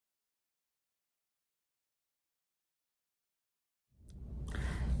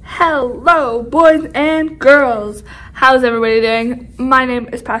Hello, boys and girls. How's everybody doing? My name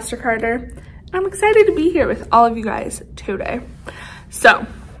is Pastor Carter, and I'm excited to be here with all of you guys today. So,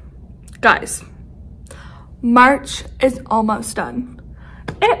 guys, March is almost done.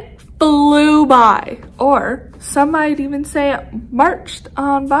 It flew by, or some might even say it marched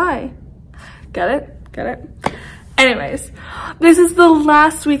on by. Get it? Get it? Anyways, this is the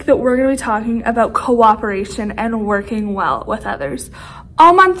last week that we're going to be talking about cooperation and working well with others.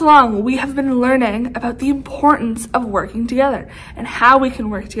 All month long, we have been learning about the importance of working together and how we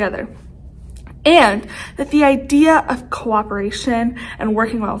can work together. And that the idea of cooperation and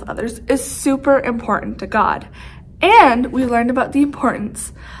working well with others is super important to God. And we learned about the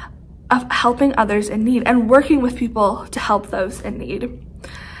importance of helping others in need and working with people to help those in need.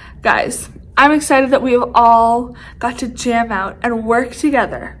 Guys, I'm excited that we have all got to jam out and work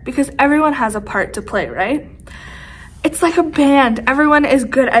together because everyone has a part to play, right? It's like a band. Everyone is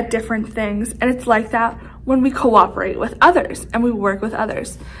good at different things, and it's like that when we cooperate with others and we work with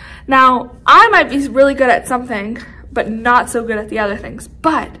others. Now, I might be really good at something, but not so good at the other things.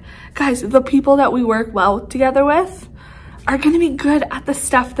 But, guys, the people that we work well together with are going to be good at the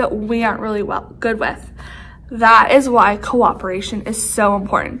stuff that we aren't really good with. That is why cooperation is so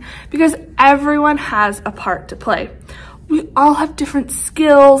important, because everyone has a part to play. We all have different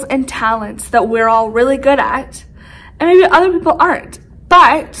skills and talents that we're all really good at, and maybe other people aren't,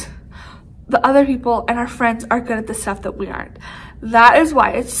 but the other people and our friends are good at the stuff that we aren't. That is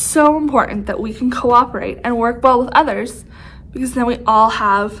why it's so important that we can cooperate and work well with others, because then we all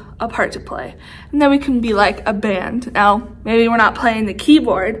have a part to play. And then we can be like a band. Now, maybe we're not playing the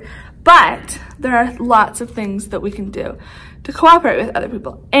keyboard, but there are lots of things that we can do to cooperate with other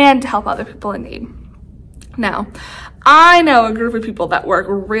people and to help other people in need. Now, I know a group of people that work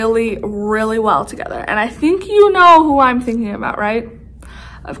really, really well together, and I think you know who I'm thinking about, right?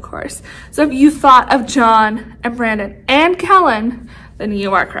 Of course. So if you thought of John and Brandon and Kellen, then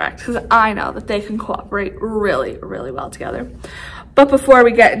you are correct, because I know that they can cooperate really, really well together. But before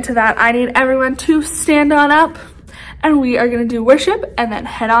we get into that, I need everyone to stand on up, and we are going to do worship and then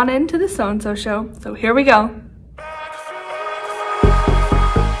head on into the So-and-So Show. So here we go.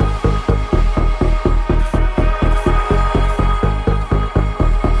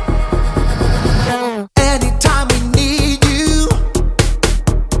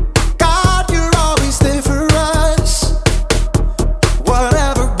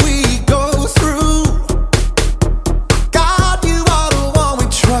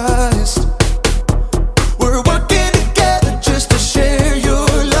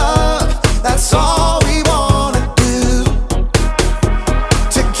 All we want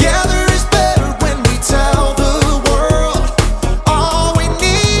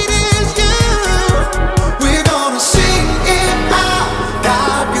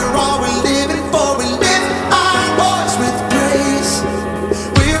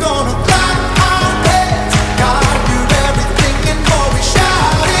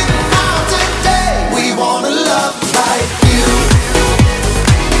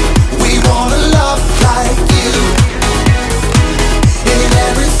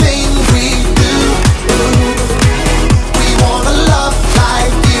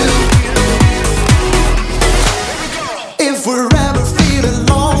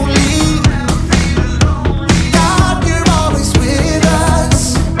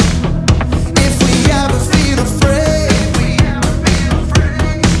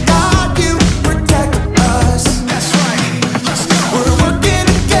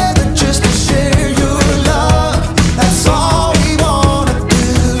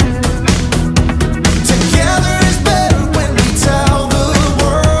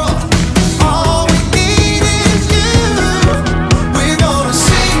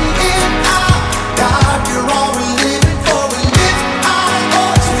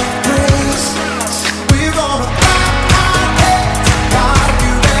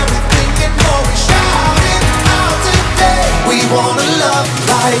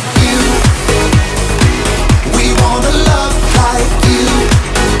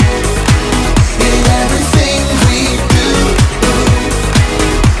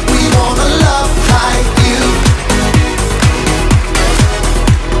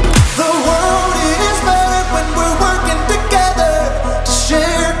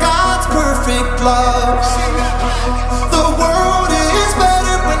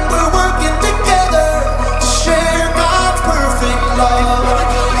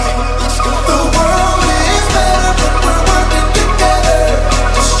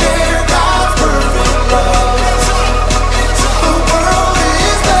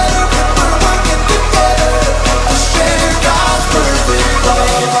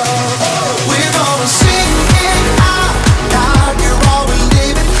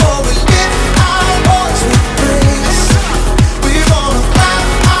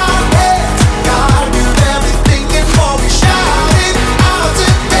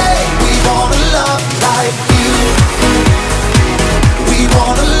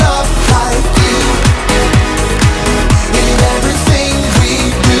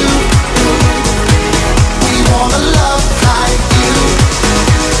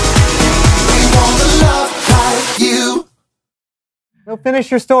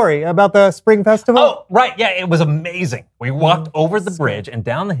finish your story about the spring festival. Oh, right. Yeah, it was amazing. We walked over the bridge and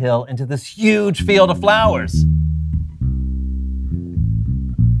down the hill into this huge field of flowers.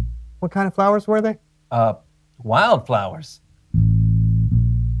 What kind of flowers were they? Wildflowers.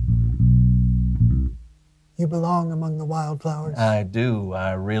 You belong among the wildflowers. I do.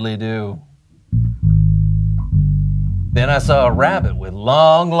 I really do. Then I saw a rabbit with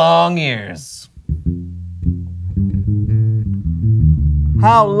long, long ears.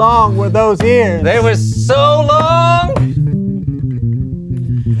 How long were those ears? They were so long!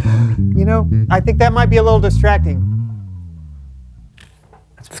 You know, I think that might be a little distracting.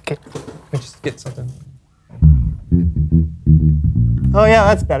 Let me just get something. Oh yeah,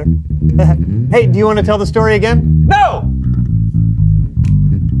 that's better. Hey, do you want to tell the story again? No!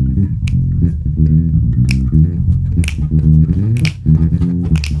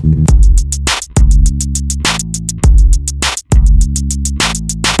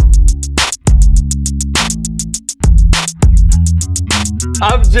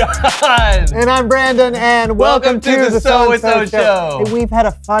 I'm John. And I'm Brandon, and welcome to the So and So Show. Hey, we've had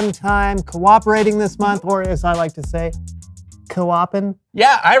a fun time cooperating this month, or as I like to say, co-oping.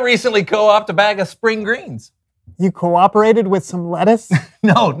 Yeah, I recently co-opted a bag of spring greens. You cooperated with some lettuce?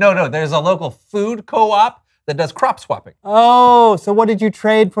 No. There's a local food co-op that does crop swapping. Oh, so what did you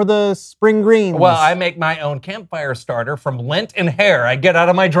trade for the spring greens? Well, I make my own campfire starter from lint and hair I get out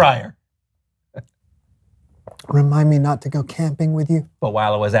of my dryer. Remind me not to go camping with you. But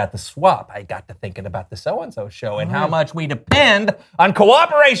while I was at the swap, I got to thinking about the So-and-So Show and how much we depend on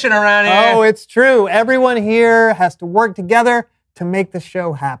cooperation around here. Oh, it's true. Everyone here has to work together to make the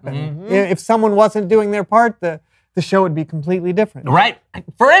show happen. Mm-hmm. If someone wasn't doing their part, the show would be completely different. Right?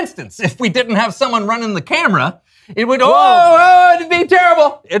 For instance, if we didn't have someone running the camera, it would, it'd be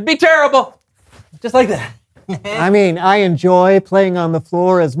terrible. It'd be terrible. Just like that. I mean, I enjoy playing on the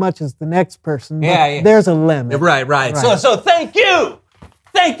floor as much as the next person, but there's a limit. Right. So thank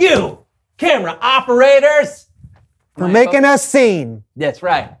you, camera operators, for making us seen. That's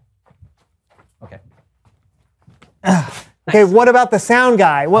right. Okay. Okay, what about the sound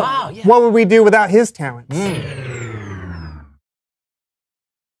guy? What would we do without his talents?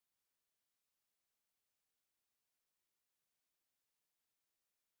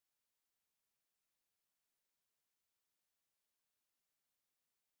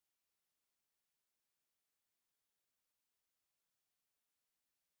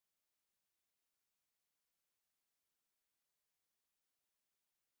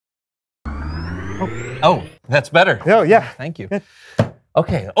 Oh, that's better. Oh, yeah. Thank you.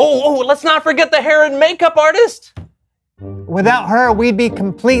 Okay. Oh, let's not forget the hair and makeup artist. Without her, we'd be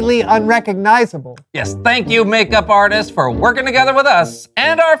completely unrecognizable. Yes, thank you, makeup artist, for working together with us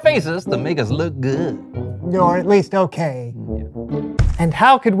and our faces to make us look good. Or at least okay. And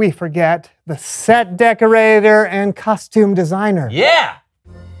how could we forget the set decorator and costume designer? Yeah,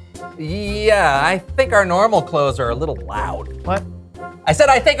 I think our normal clothes are a little loud. What? I said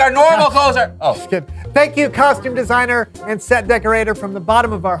I think our normal clothes are... Oh. Just kidding. Thank you, costume designer and set decorator, from the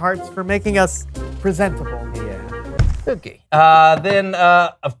bottom of our hearts for making us presentable. Yeah. Okay. Then,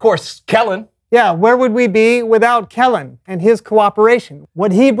 of course, Kellen. Yeah, where would we be without Kellen and his cooperation?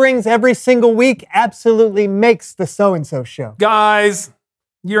 What he brings every single week absolutely makes the So-and-So Show. Guys,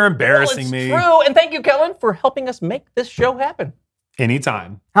 you're embarrassing me. True, and thank you, Kellen, for helping us make this show happen.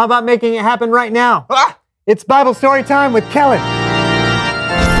 Anytime. How about making it happen right now? Ah! It's Bible story time with Kellen.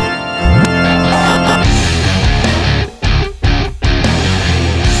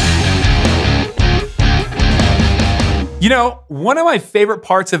 You know, one of my favorite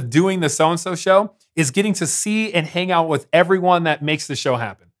parts of doing the So-and-So Show is getting to see and hang out with everyone that makes the show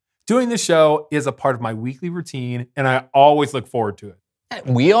happen. Doing the show is a part of my weekly routine, and I always look forward to it.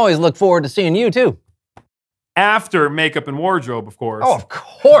 We always look forward to seeing you, too. After makeup and wardrobe, of course. Oh, of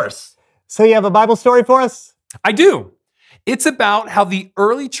course. So you have a Bible story for us? I do. It's about how the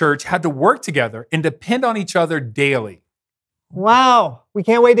early church had to work together and depend on each other daily. Wow, we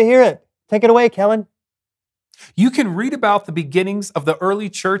can't wait to hear it. Take it away, Kellen. You can read about the beginnings of the early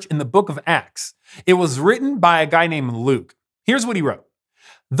church in the book of Acts. It was written by a guy named Luke. Here's what he wrote.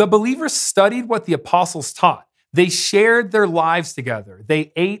 The believers studied what the apostles taught. They shared their lives together.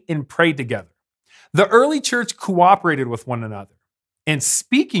 They ate and prayed together. The early church cooperated with one another. And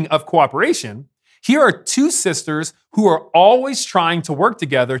speaking of cooperation, here are two sisters who are always trying to work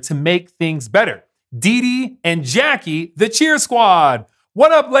together to make things better. Dee Dee and Jackie, the cheer squad.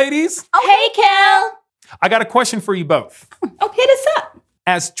 What up, ladies? Oh, hey, Kel. I got a question for you both. Oh, hit us up.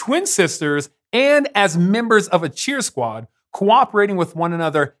 As twin sisters and as members of a cheer squad, cooperating with one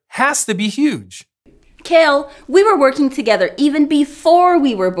another has to be huge. Kale, we were working together even before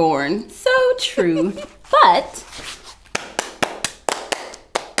we were born. So true. But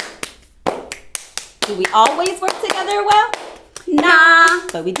do we always work together well? Nah.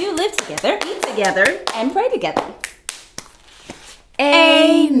 But we do live together, eat together, and pray together.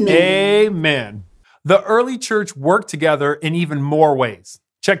 Amen. Amen. The early church worked together in even more ways.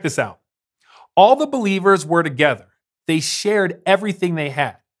 Check this out. All the believers were together. They shared everything they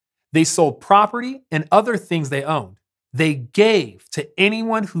had. They sold property and other things they owned. They gave to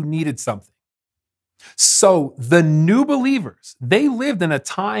anyone who needed something. So the new believers, they lived in a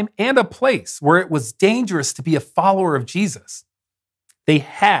time and a place where it was dangerous to be a follower of Jesus. They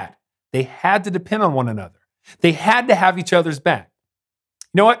had to depend on one another. They had to have each other's back.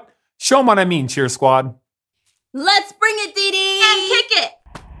 You know what? Show them what I mean, Cheer Squad. Let's bring it, Dee Dee. And kick it.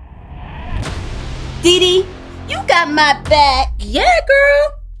 Dee Dee, you got my back. Yeah,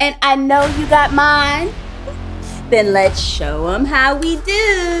 girl. And I know you got mine. Then let's show them how we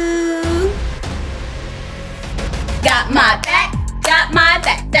do. Got my back,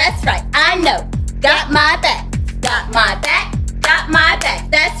 that's right, I know. Got my back,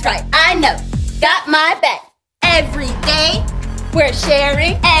 that's right, I know. Got my back. Every day, we're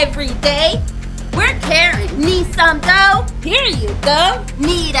sharing. Every day, we're caring. Need some dough? Here you go.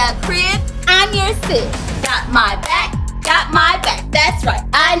 Need a crib? I'm your sis. Got my back, that's right,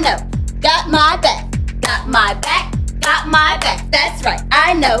 I know. Got my back, that's right,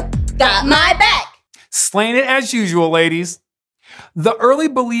 I know. Got my back. Slaying it as usual, ladies. The early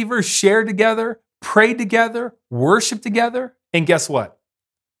believers shared together, prayed together, worshiped together, and guess what?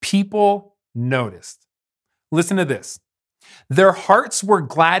 People noticed. Listen to this. Their hearts were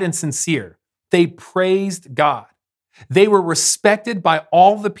glad and sincere. They praised God. They were respected by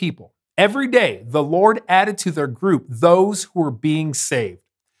all the people. Every day, the Lord added to their group those who were being saved.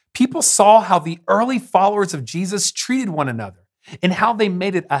 People saw how the early followers of Jesus treated one another and how they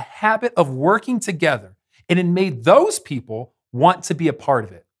made it a habit of working together, and it made those people want to be a part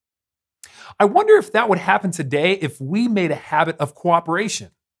of it. I wonder if that would happen today if we made a habit of cooperation.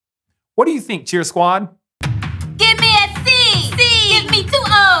 What do you think, Cheer Squad? Give me a C. Give me 2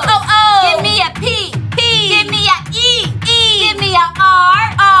 O's. Give me a P. Give me a E. Give me a R.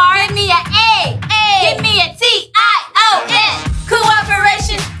 Give me a A. Give me a TION.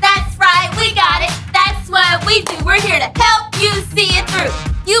 Cooperation, that's right, we got it. That's what we do. We're here to help you see it through.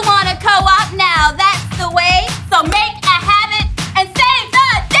 You want to co-op now, that's the way. So make a habit and save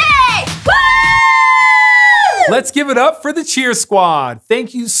the day. Woo! Let's give it up for the Cheer Squad.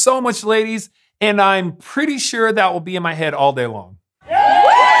 Thank you so much, ladies. And I'm pretty sure that will be in my head all day long. Man,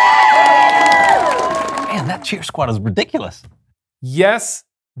 that Cheer Squad is ridiculous. Yes,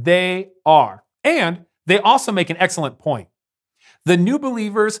 they are. And they also make an excellent point. The new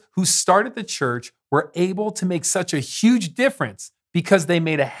believers who started the church were able to make such a huge difference because they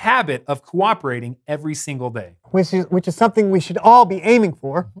made a habit of cooperating every single day. Which is something we should all be aiming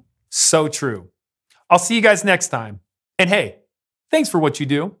for. So true. I'll see you guys next time. And hey, thanks for what you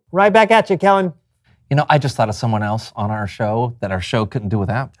do. Right back at you, Kellen. You know, I just thought of someone else on our show that our show couldn't do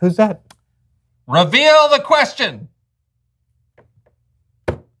without. Who's that? Reveal the question.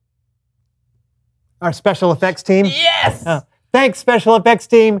 Our special effects team? Yes! Thanks, special effects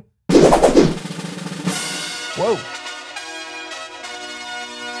team. Whoa.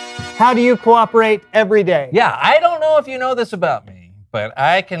 How do you cooperate every day? Yeah, I don't know if you know this about me, but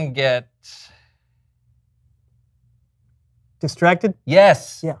I can get... Distracted?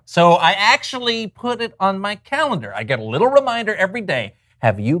 Yes. Yeah. So I actually put it on my calendar. I get a little reminder every day.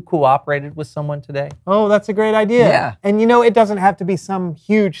 Have you cooperated with someone today? Oh, that's a great idea. Yeah. And you know, it doesn't have to be some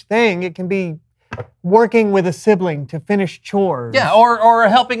huge thing. It can be working with a sibling to finish chores. Yeah, or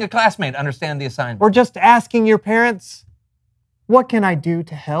helping a classmate understand the assignment. Or just asking your parents, what can I do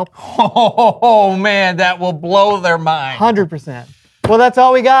to help? Oh, man, that will blow their mind. 100%. Well, that's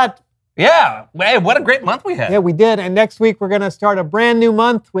all we got. Yeah. Hey, what a great month we had. Yeah, we did. And next week, we're going to start a brand new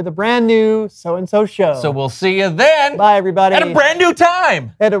month with a brand new So-and-So show. So we'll see you then. Bye, everybody. At a brand new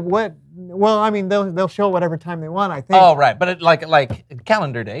time. At a what? Well, I mean, they'll show whatever time they want, I think. Oh, right. But it, like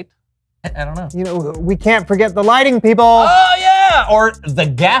calendar date. I don't know. You know, we can't forget the lighting, people. Oh, yeah. Or the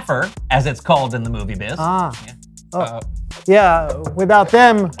gaffer, as it's called in the movie biz. Ah. Yeah. Oh. Yeah, without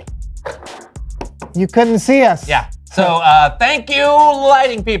them, you couldn't see us. Yeah. So thank you,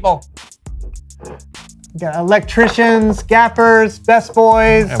 lighting people. Got electricians, gaffers, best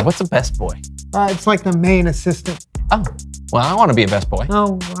boys. What's a best boy? It's like the main assistant. Oh, well, I want to be a best boy.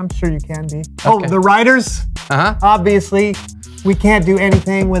 Oh, I'm sure you can be. Okay. Oh, the writers? Uh-huh. Obviously, we can't do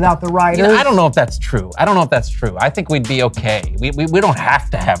anything without the writers. You know, I don't know if that's true. I think we'd be okay. We don't have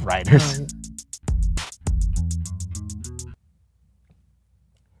to have writers.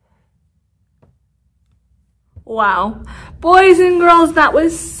 Wow. Boys and girls, that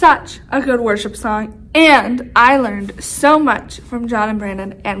was such a good worship song. And I learned so much from John and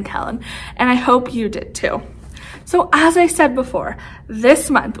Brandon and Kellen. And I hope you did too. So as I said before, this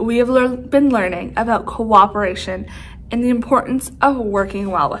month we have been learning about cooperation and the importance of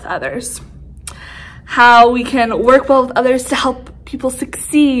working well with others. How we can work well with others to help people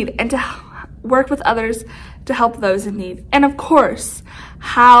succeed and to work with others to help those in need. And of course,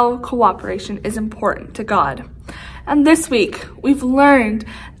 how cooperation is important to God. And this week, we've learned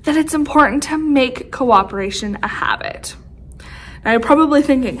that it's important to make cooperation a habit. Now you're probably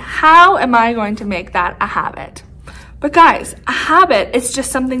thinking, how am I going to make that a habit? But guys, a habit is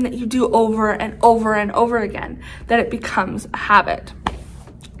just something that you do over and over and over again, that it becomes a habit.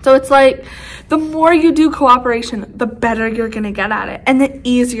 So it's like, the more you do cooperation, the better you're gonna get at it, and the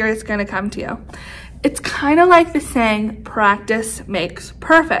easier it's gonna come to you. It's kind of like the saying, practice makes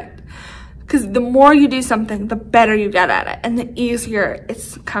perfect. Because the more you do something, the better you get at it, and the easier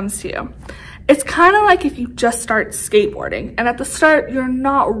it comes to you. It's kind of like if you just start skateboarding, and at the start, you're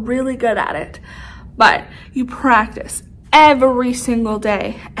not really good at it, but you practice every single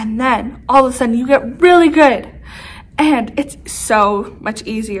day, and then all of a sudden you get really good. And it's so much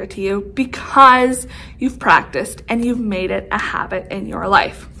easier to you because you've practiced and you've made it a habit in your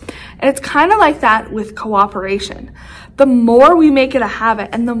life. And it's kind of like that with cooperation. The more we make it a habit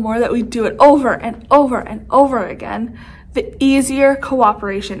and the more that we do it over and over and over again, the easier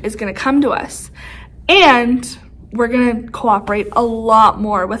cooperation is going to come to us. And we're going to cooperate a lot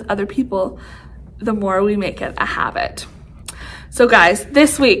more with other people the more we make it a habit. So guys,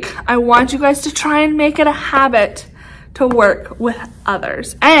 this week, I want you guys to try and make it a habit to work with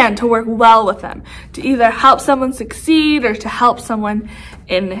others and to work well with them, to either help someone succeed or to help someone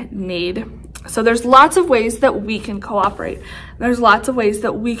in need. So there's lots of ways that we can cooperate. There's lots of ways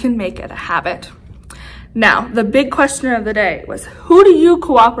that we can make it a habit. Now, the big question of the day was, who do you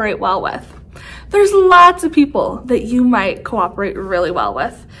cooperate well with? There's lots of people that you might cooperate really well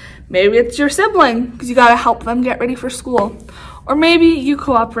with. Maybe it's your sibling because you got to help them get ready for school. Or maybe you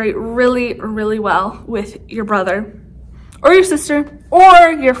cooperate really, really well with your brother or your sister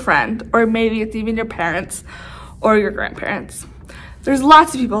or your friend, or maybe it's even your parents or your grandparents. There's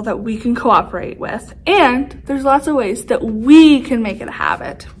lots of people that we can cooperate with, and there's lots of ways that we can make it a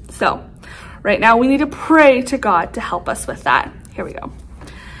habit. So right now we need to pray to God to help us with that. Here we go.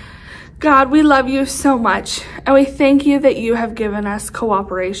 God, we love you so much, and we thank you that you have given us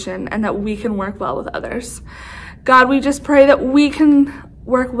cooperation and that we can work well with others. God, we just pray that we can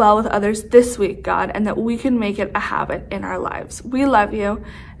work well with others this week, God, and that we can make it a habit in our lives. We love you,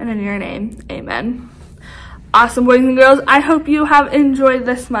 and in your name, amen. Awesome, boys and girls. I hope you have enjoyed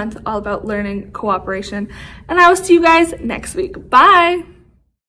this month all about learning cooperation, and I will see you guys next week. Bye.